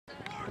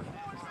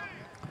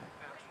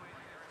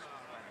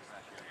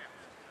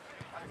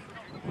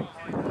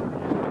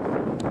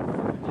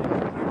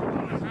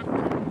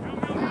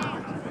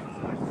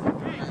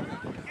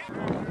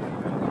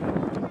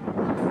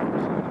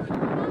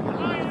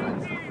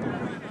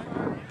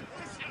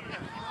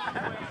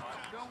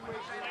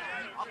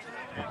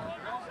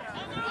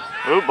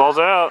ball's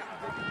out.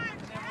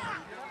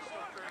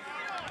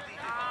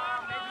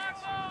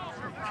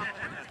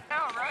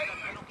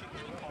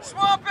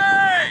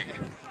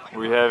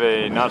 We have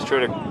a not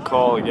straight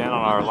call again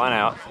on our line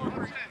out.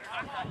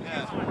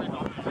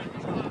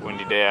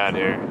 Windy day out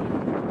here.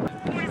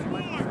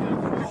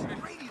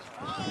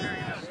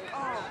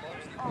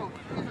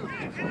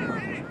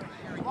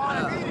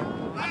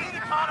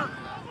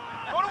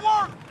 Go to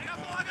work!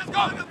 Let's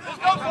go! Let's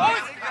go,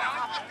 boys!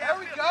 There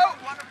we go!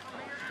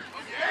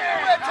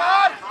 Yeah,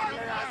 Todd!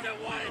 Get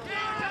one!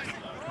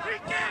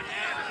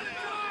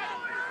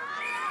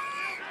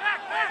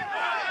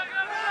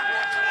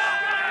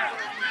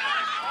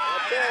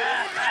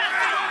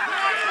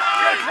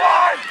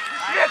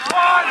 Get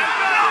one!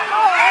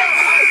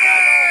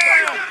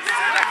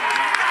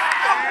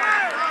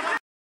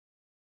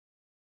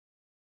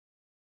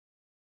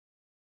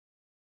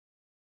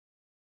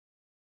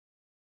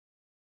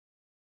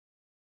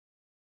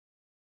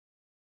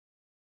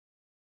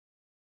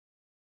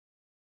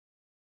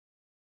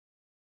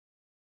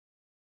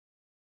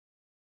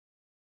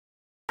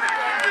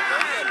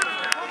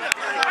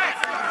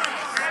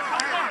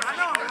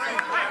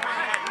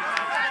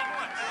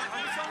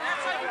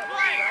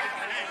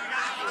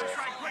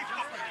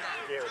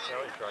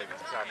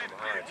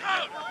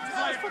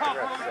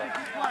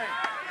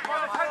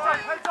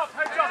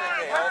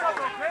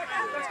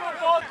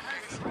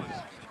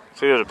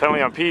 See, there's a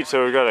penalty on Pete,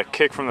 so we got a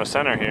kick from the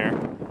center here.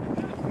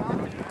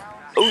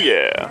 Oh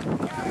yeah.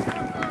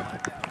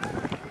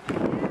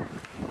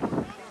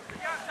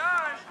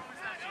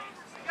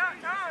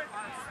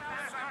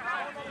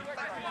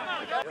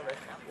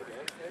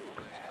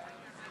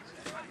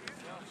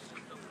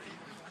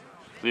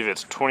 I believe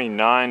it's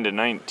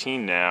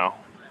 29-19 now.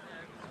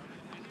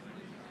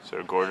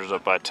 So Gorge's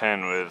up by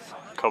 10 with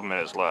a couple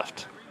minutes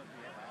left.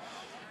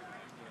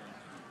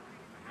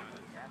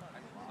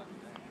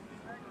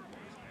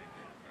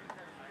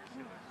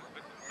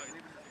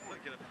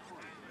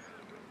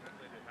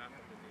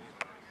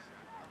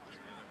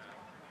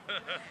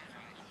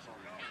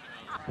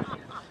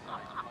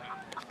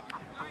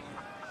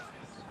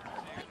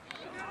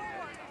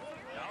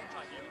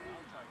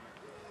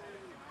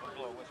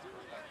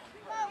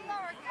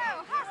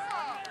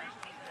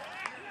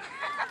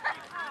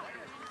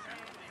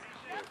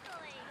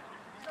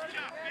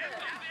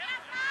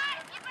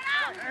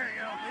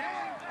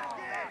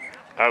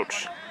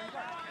 Ouch.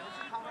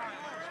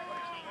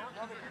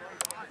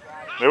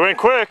 They went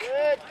quick.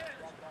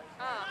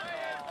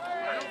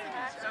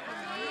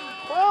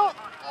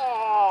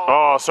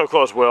 Oh, so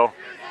close, Will.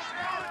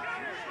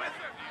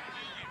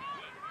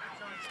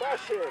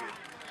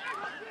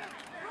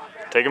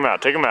 Take him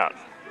out, take him out.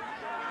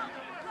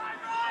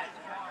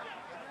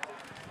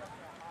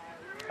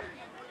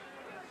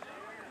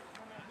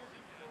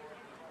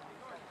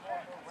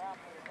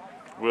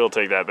 We'll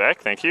take that back,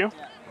 thank you.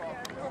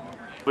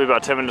 We have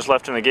about 10 minutes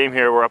left in the game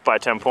here. We're up by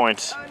 10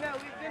 points. Oh no,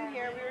 we've been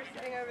here. We were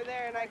sitting over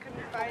there and I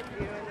couldn't find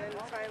you, and then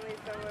finally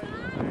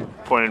someone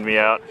Pointed me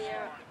out. pointed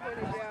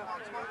you out.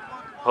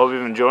 Hope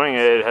you've been enjoying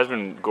it. It has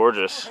been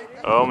gorgeous.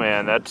 Oh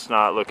man, that's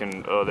not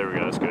looking, oh there we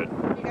go, that's good.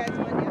 You guys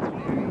won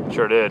yesterday, right?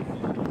 Sure did.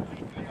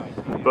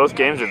 Both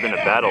games have been a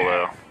battle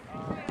though.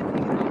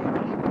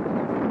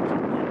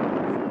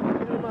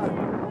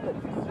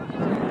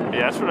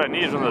 Yeah, that's what I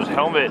need is one of those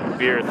helmet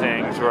beer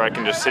things where I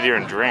can just sit here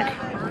and drink.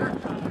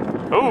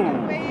 Oh,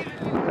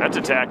 that's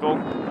a tackle.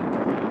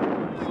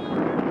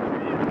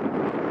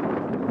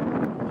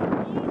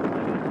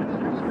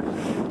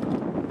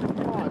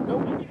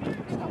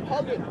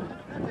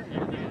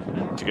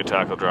 It's a good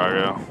tackle,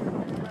 Drago.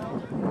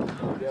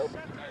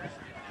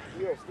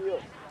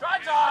 Try,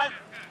 Todd!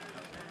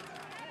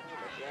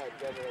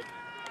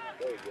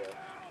 There you go.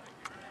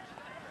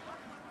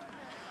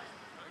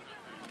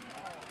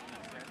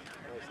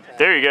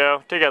 There you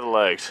go. Take out the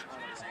legs.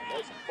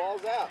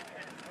 Balls out.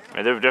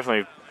 Man, they're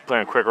definitely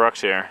playing quick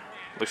rucks here.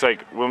 Looks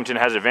like Wilmington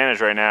has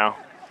advantage right now.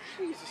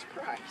 Jesus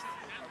Christ.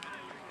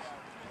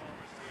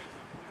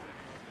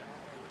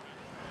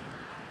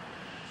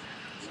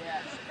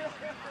 Yeah.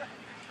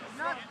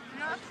 Not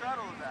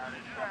subtle about it.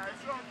 Yeah, I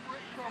saw him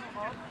quick come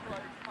up,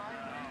 like,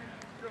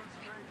 go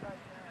straight back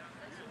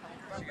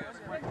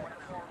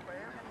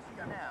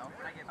down.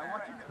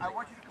 I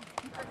want you to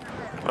keep at your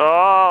head.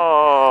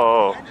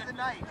 Oh! At the end of the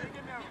night.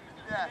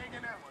 Yeah.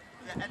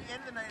 Yeah, at the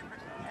end of the night.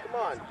 Come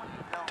on.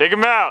 Take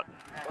him out.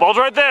 Ball's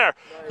right there.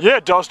 Yeah,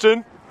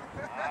 Dustin.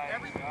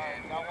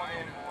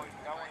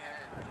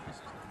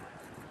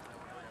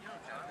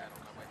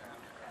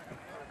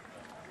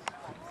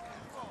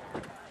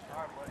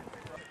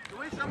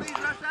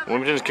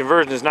 Wilmington's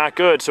conversion is not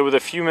good, so with a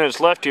few minutes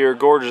left here,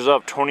 Gorge is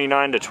up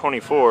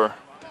 29-24.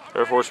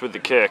 Air Force with the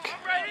kick.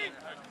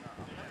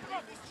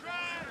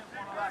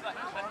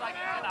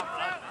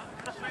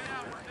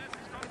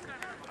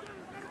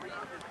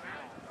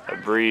 A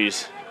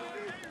breeze.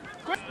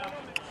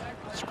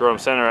 Scrum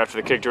center after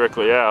the kick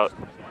directly out.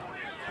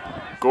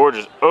 Gorge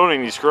is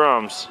owning these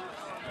scrums.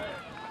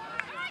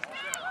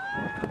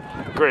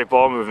 Great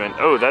ball movement.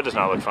 Oh, that does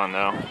not look fun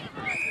though.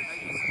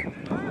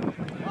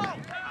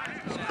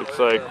 Looks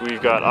like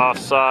we've got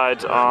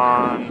offsides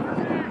on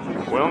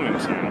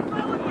Wilmington.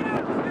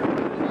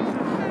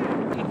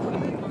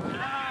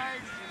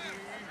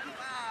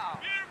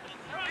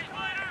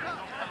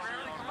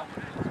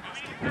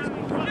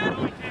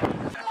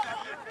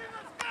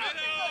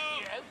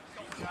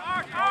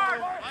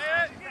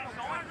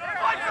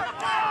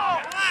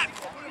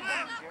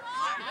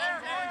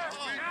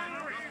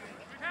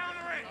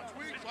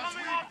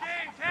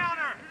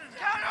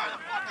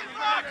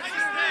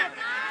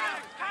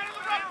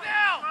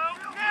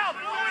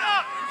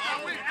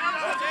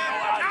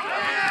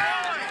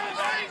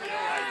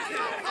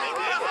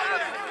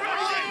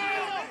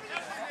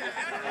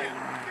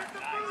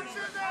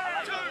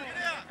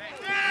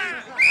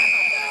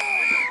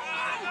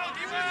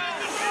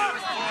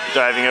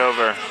 Diving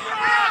over. Hey,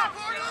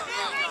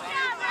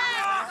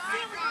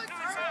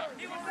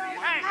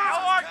 no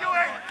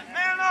arguing!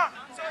 Man up!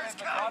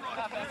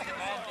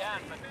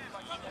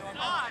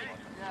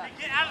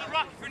 Get out of the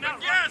ruck if you're not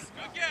right. Yes,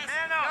 good guess.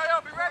 Man up.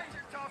 Yo, be ready.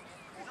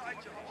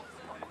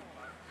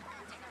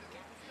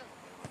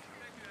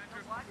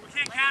 We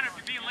can't counter if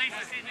you're being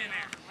lazy sitting in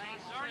there.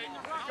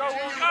 Go, go.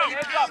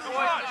 Heads up,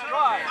 boys.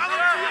 Drive.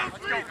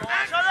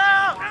 Shut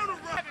up!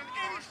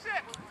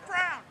 86,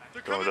 Brown.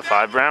 Going with the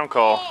 5 Brown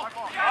call.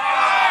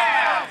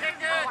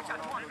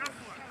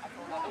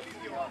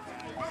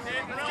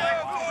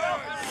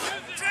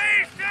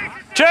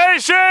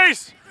 Chase,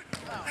 chase!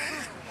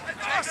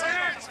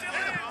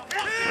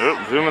 Oop,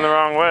 zooming the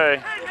wrong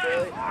way.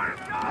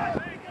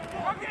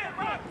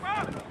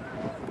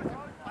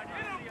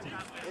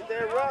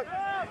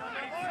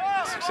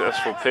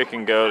 Successful pick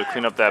and go to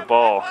clean up that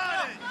ball.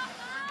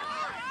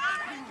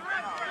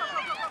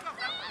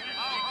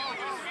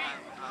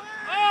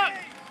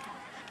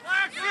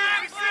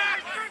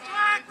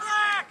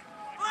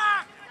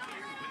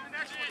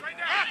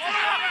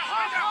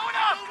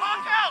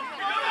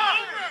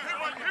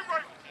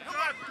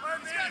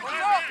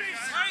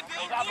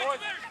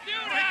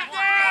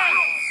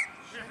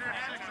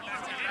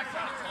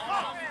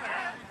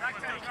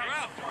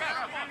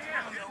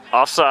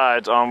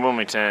 Offsides on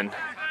Wilmington.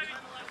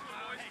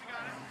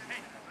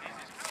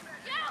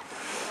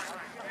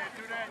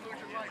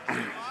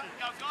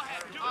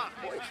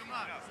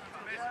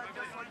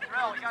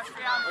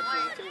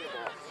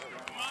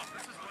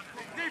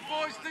 Deep,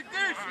 boys, dig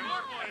deep.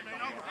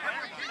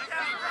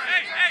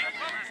 Hey, hey,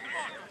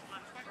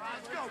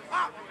 let's go.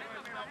 Pop,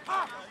 pop,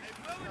 pop.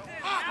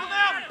 Pull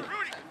out,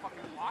 Rudy.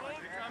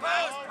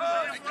 Post,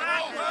 post,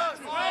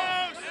 post,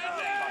 post.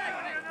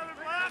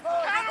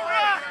 Counter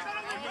rock.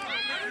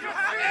 You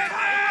have it.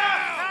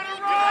 Counter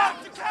rock.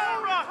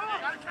 Counter rock.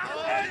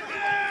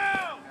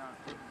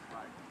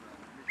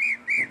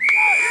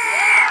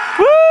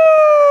 Woo!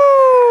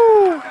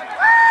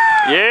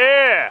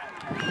 Yeah!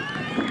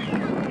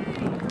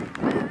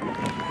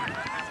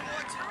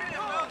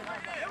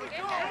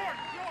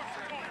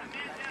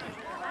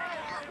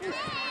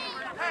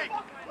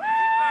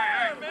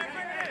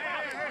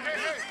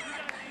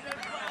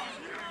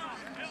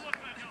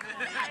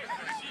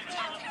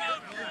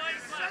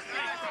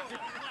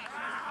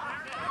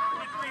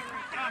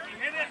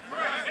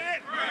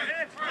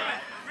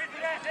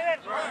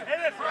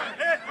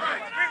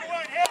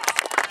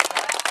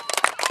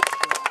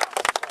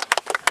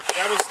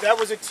 That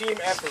was a team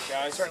effort,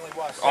 guys. It certainly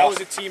was. That was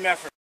a team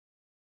effort.